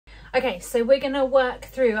Okay, so we're going to work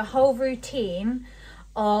through a whole routine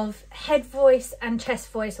of head voice and chest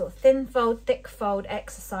voice, or thin fold, thick fold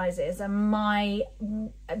exercises. And my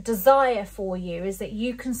desire for you is that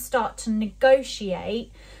you can start to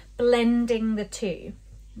negotiate blending the two.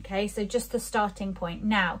 Okay, so just the starting point.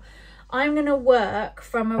 Now, I'm going to work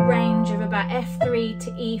from a range of about F3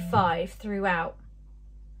 to E5 throughout.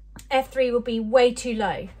 F3 will be way too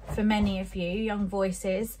low for many of you young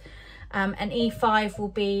voices, and E5 will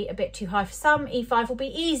be a bit too high for some. E5 will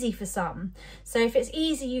be easy for some. So if it's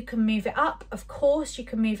easy, you can move it up. Of course, you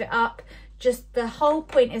can move it up. Just the whole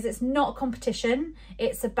point is it's not a competition.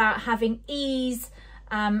 It's about having ease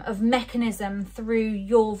of mechanism through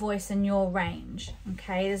your voice and your range.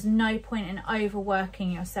 Okay, there's no point in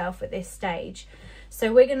overworking yourself at this stage.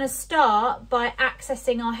 So we're going to start by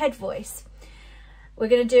accessing our head voice. We're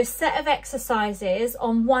going to do a set of exercises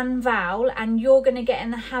on one vowel, and you're going to get in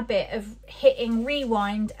the habit of hitting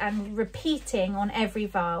rewind and repeating on every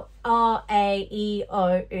vowel. R, A, E,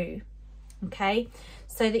 O, U. Okay,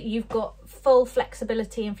 so that you've got full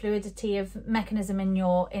flexibility and fluidity of mechanism in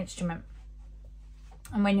your instrument.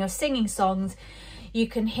 And when you're singing songs, you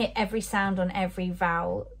can hit every sound on every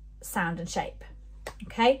vowel, sound and shape.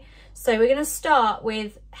 Okay, so we're going to start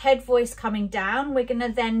with head voice coming down. We're going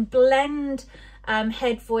to then blend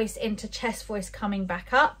head voice into chest voice coming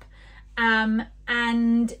back up, and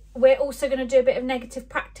we're also going to do a bit of negative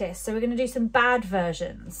practice. So we're going to do some bad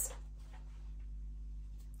versions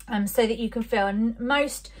so that you can feel. And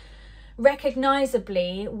most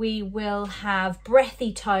recognizably, we will have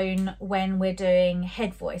breathy tone when we're doing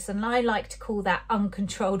head voice, and I like to call that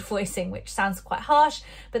uncontrolled voicing, which sounds quite harsh,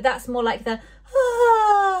 but that's more like the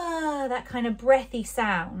that kind of breathy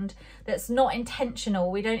sound that's not intentional.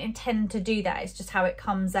 We don't intend to do that, it's just how it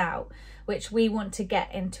comes out, which we want to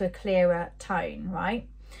get into a clearer tone, right?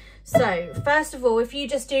 So first of all, if you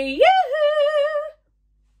just do yoo-hoo,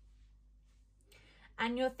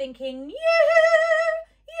 and you're thinking yoo-hoo,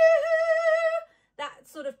 yoo-hoo, that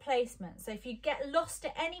sort of placement. So if you get lost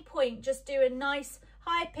at any point, just do a nice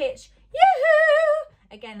high pitch yoo-hoo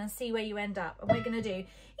again and see where you end up. And we're going to do yoo-hoo.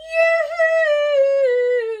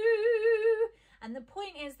 And the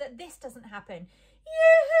point is that this doesn't happen.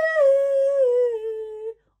 Yoo-hoo.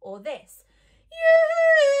 Or this.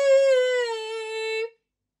 Yoo-hoo.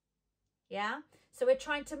 Yeah? So we're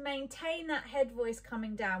trying to maintain that head voice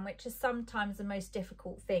coming down, which is sometimes the most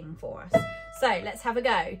difficult thing for us. So let's have a go.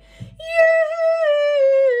 Yoo-hoo.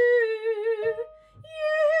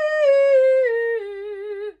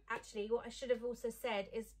 Yoo-hoo. Actually, what I should have also said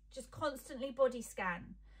is just constantly body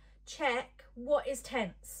scan. Check what is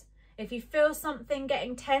tense. If you feel something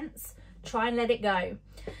getting tense, try and let it go.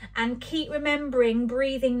 And keep remembering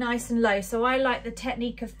breathing nice and low. So I like the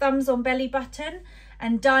technique of thumbs on belly button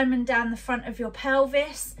and diamond down the front of your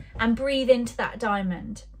pelvis, and breathe into that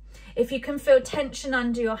diamond. If you can feel tension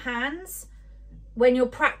under your hands, when you're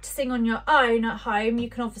practicing on your own at home, you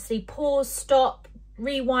can obviously pause, stop,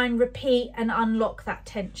 rewind, repeat, and unlock that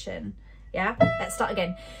tension. Yeah, let's start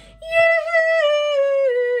again.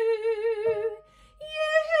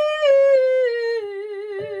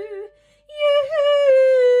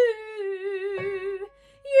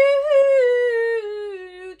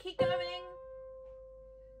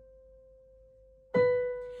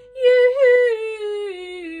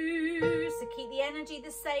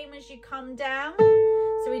 The same as you come down,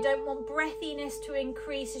 so we don't want breathiness to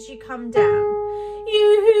increase as you come down.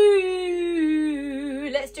 Yoo-hoo.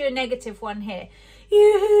 Let's do a negative one here.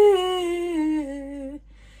 Yoo-hoo.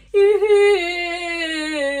 Yoo-hoo.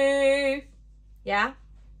 Yeah,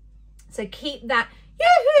 so keep that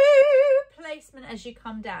yoo-hoo placement as you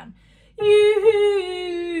come down. Yoo-hoo.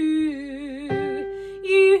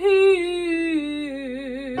 Yoo-hoo.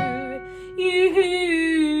 Yoo-hoo.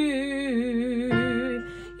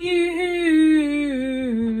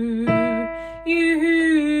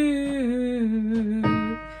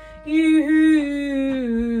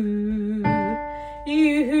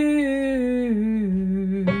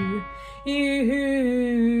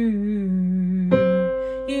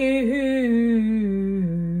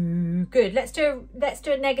 Good. Let's do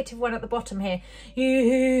a negative one at the bottom here.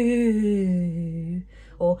 You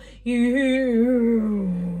or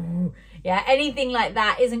you. Yeah, anything like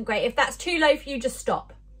that isn't great. If that's too low for you, just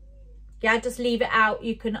stop. Yeah, just leave it out.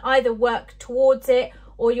 You can either work towards it,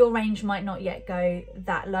 or your range might not yet go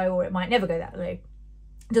that low, or it might never go that low.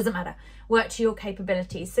 Doesn't matter. Work to your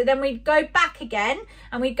capabilities. So then we go back again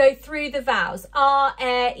and we go through the vowels. R,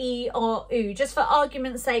 E, O, U. Just for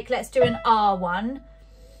argument's sake, let's do an R one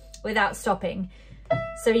without stopping.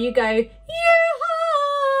 So you go yoo-ha,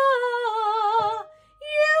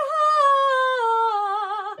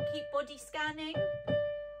 yoo-ha. Keep body scanning.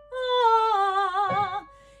 Ah,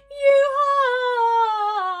 you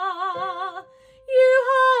are, you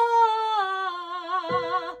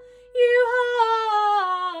are, you are,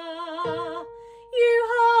 you are, you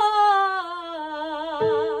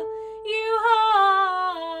are, you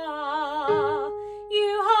are,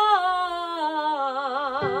 you are,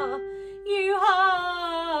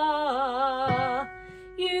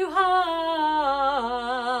 you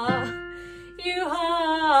are, you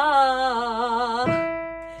are,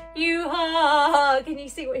 you are. Can you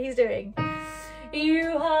see what he's doing?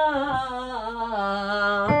 You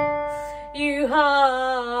are, you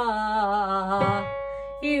are,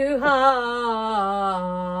 you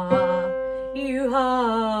are, you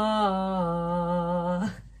are.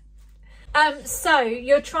 So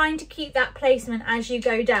you're trying to keep that placement as you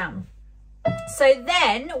go down. So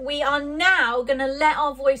then we are now going to let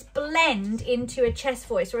our voice blend into a chest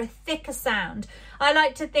voice or a thicker sound. I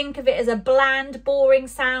like to think of it as a bland, boring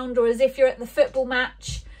sound, or as if you're at the football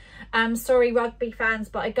match. Sorry, rugby fans,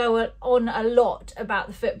 but I go on a lot about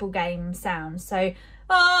the football game sound. So,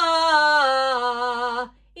 ah,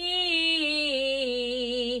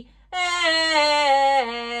 e,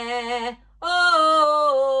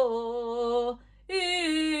 oh,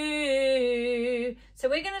 ooh. So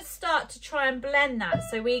we're going to start to try and blend that.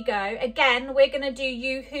 So we go, again, we're going to do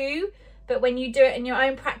you-hoo, but when you do it in your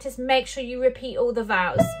own practice, make sure you repeat all the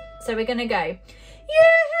vowels. So we're going to go, you-hoo.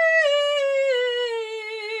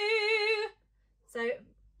 So it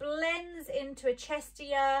blends into a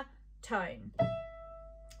chestier tone,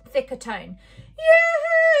 thicker tone. You,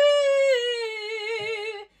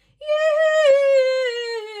 you.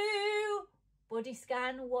 Body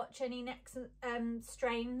scan, watch any next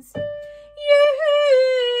strains. You,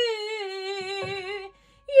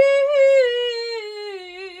 you.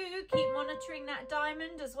 Keep monitoring that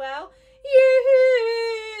diamond as well. You,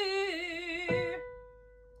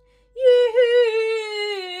 you.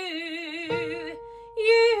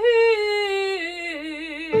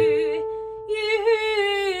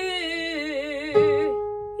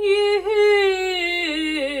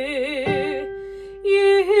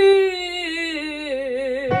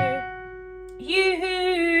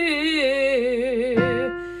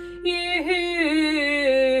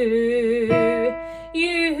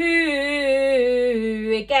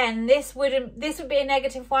 Again, this would be a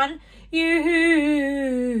negative one.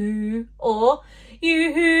 You, or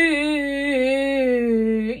you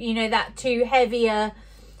know, that too heavier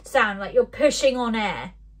sound, like you're pushing on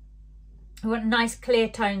air. I want a nice clear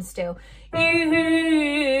tone still.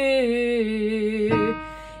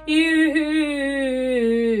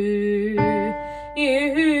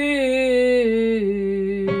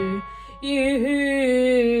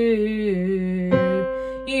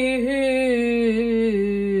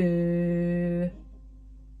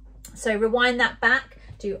 So rewind that back,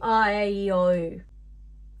 do I-O.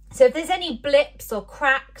 So if there's any blips or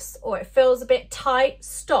cracks, or it feels a bit tight,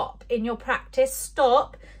 stop in your practice,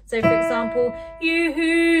 stop. So for example, if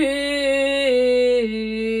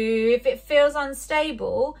it feels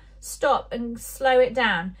unstable, stop and slow it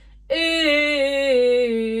down.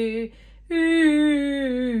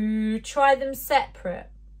 Try them separate.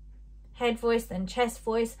 Head voice, then chest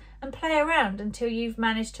voice, and play around until you've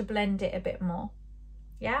managed to blend it a bit more.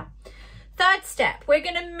 Yeah. Third step, we're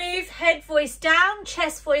going to move head voice down,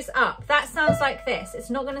 chest voice up. That sounds like this.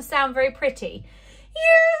 It's not going to sound very pretty.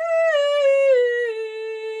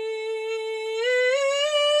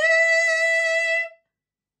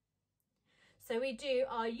 So we do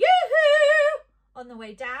our yoo-hoo on the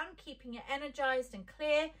way down, keeping it energized and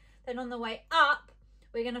clear. Then on the way up,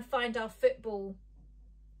 we're going to find our football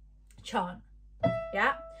chant.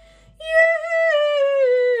 Yeah.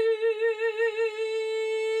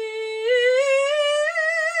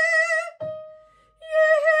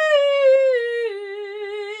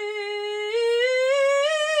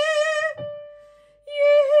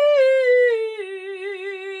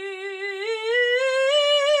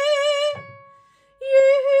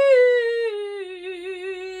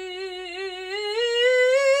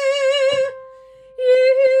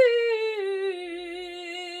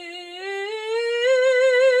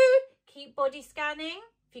 Body scanning.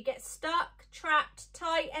 If you get stuck, trapped,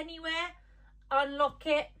 tight anywhere, unlock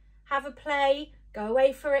it, have a play, go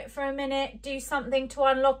away for it for a minute, do something to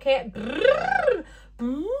unlock it,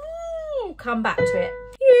 come back to it.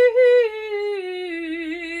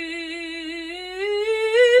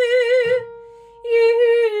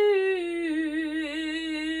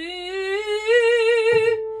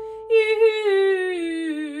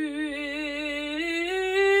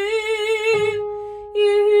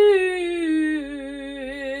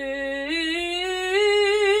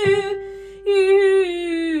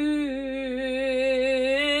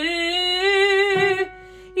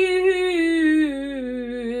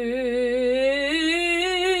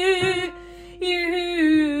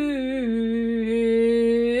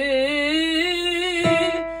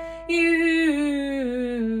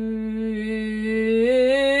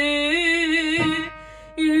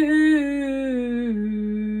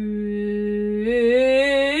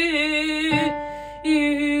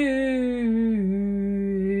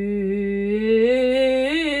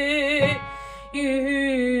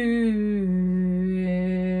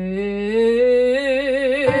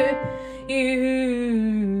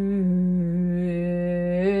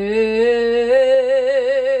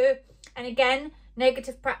 again,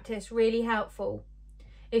 negative practice, really helpful.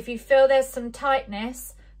 If you feel there's some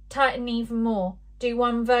tightness, tighten even more. Do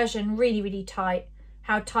one version really, really tight.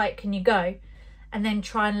 How tight can you go? And then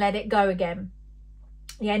try and let it go again.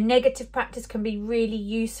 Yeah, negative practice can be really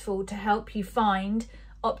useful to help you find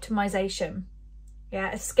optimization. Yeah,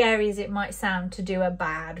 as scary as it might sound to do a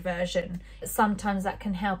bad version, sometimes that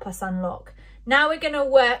can help us unlock. Now we're going to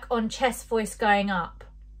work on chest voice going up.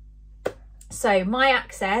 So my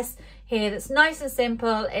access here that's nice and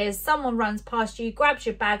simple is someone runs past you, grabs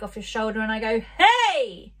your bag off your shoulder, and I go,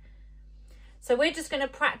 hey! So we're just going to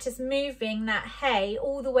practice moving that hey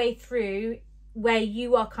all the way through where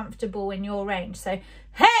you are comfortable in your range. So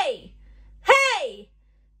hey, hey,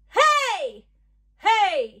 hey,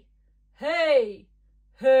 hey, hey,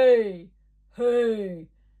 hey, hey,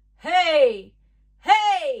 hey,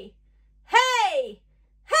 hey, hey,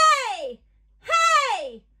 hey,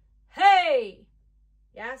 hey, hey.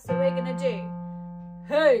 Yeah, so we're gonna do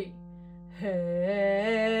hey, hey,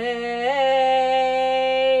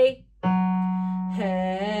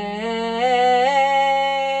 hey.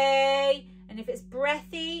 And if it's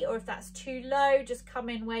breathy or if that's too low, just come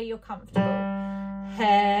in where you're comfortable.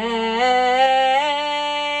 Hey,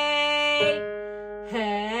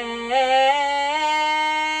 hey.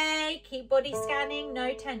 Keep body scanning,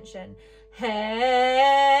 no tension. Hey,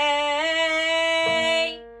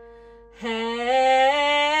 hey, hey,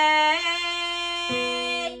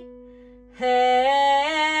 hey,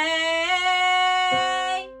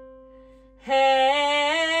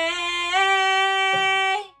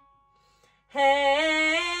 hey,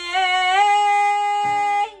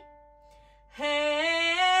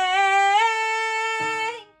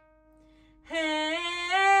 hey,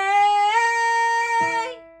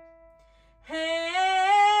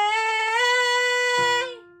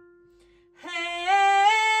 hey,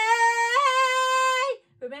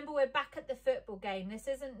 remember, we're back at the football game. This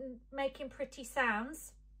isn't making pretty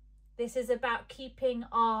sounds. This is about keeping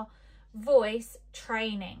our voice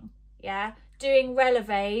training. Yeah, doing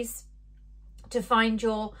releves to find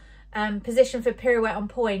your position for pirouette on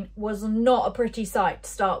point was not a pretty sight to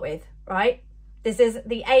start with, right? This is,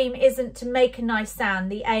 the aim isn't to make a nice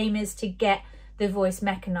sound. The aim is to get the voice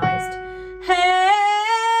mechanized. Hey,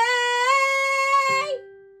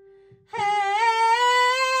 hey,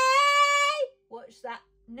 watch that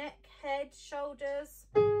neck, head, shoulders.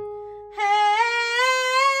 Hey,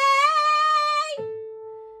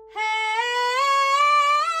 hey.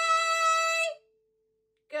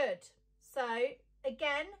 Good. So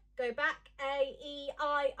again, go back. A, E,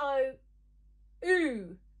 I, O,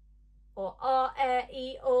 U. Or R,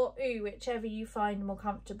 E, or U, whichever you find more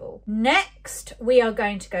comfortable. Next, we are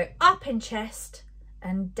going to go up in chest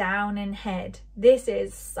and down in head. This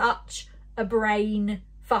is such a brain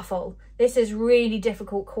fuffle. This is really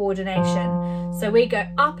difficult coordination. So we go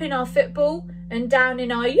up in our football and down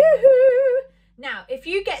in our yoo-hoo. Now, if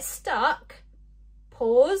you get stuck,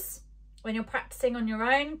 pause. When you're practicing on your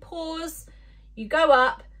own, pause. You go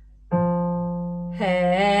up.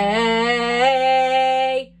 Hey,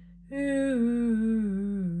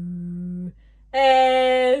 ooh,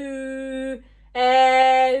 ooh,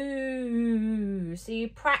 ooh. So you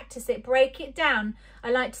practice it, break it down.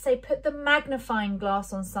 I like to say put the magnifying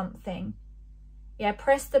glass on something. Yeah,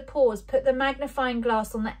 press the pause, put the magnifying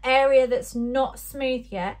glass on the area that's not smooth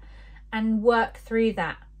yet and work through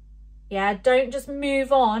that. Yeah, don't just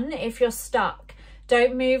move on if you're stuck.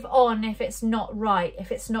 Don't move on if it's not right,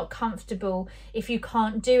 if it's not comfortable, if you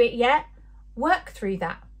can't do it yet. Work through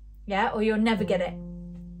that, yeah, or you'll never get it.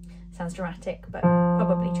 Sounds dramatic, but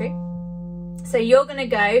probably true. So you're going to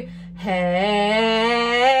go, hey,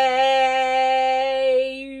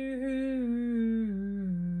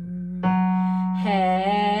 ooh,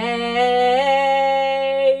 hey,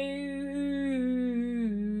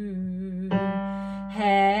 ooh,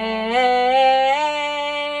 hey,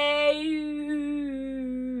 ooh,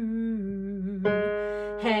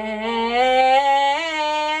 hey,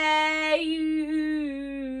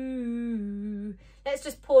 ooh. Let's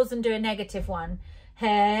just pause and do a negative one.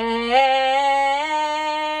 Hey,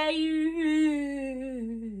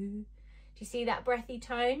 you. Do you see that breathy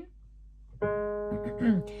tone?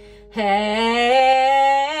 Hey,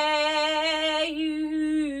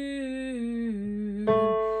 you.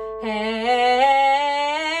 Hey,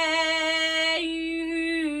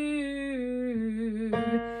 you.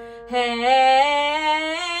 Hey,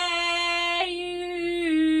 you.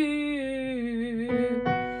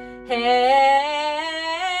 Hey. Hey,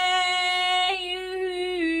 you,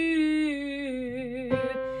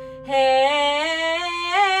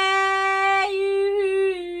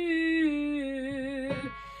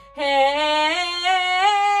 hey,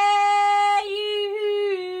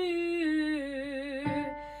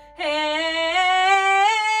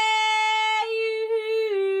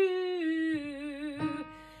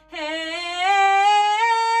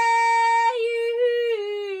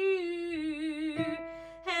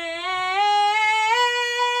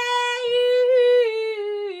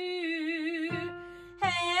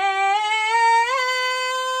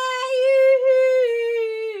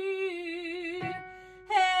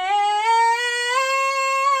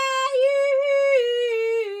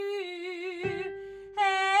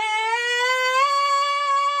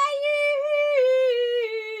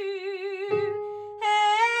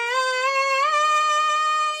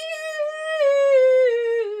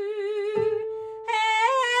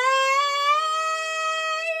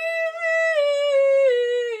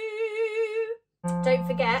 don't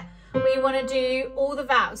forget, we want to do all the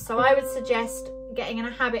vowels. So I would suggest getting in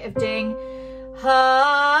a habit of doing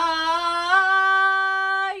ha,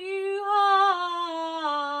 you, ha,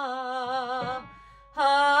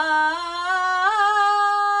 ha,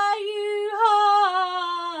 you,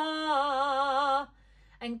 ha,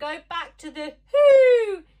 and go back to the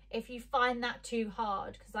hoo if you find that too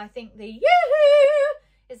hard, because I think the yoo-hoo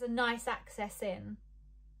is a nice access in.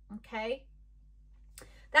 Okay,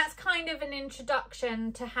 that's kind of an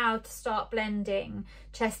introduction to how to start blending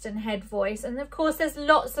chest and head voice. And of course, there's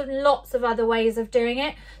lots and lots of other ways of doing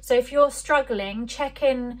it. So if you're struggling, check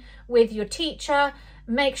in with your teacher,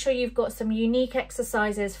 make sure you've got some unique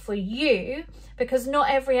exercises for you, because not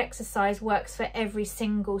every exercise works for every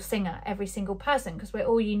single singer, every single person, because we're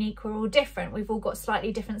all unique, we're all different, we've all got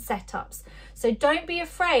slightly different setups. So don't be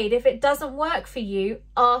afraid. If it doesn't work for you,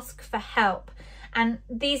 ask for help. And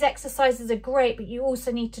these exercises are great, but you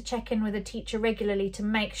also need to check in with a teacher regularly to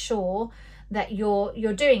make sure that you're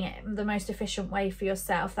doing it the most efficient way for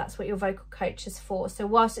yourself. That's what your vocal coach is for. So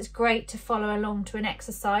whilst it's great to follow along to an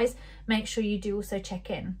exercise, make sure you do also check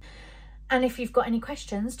in. And if you've got any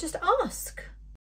questions, just ask.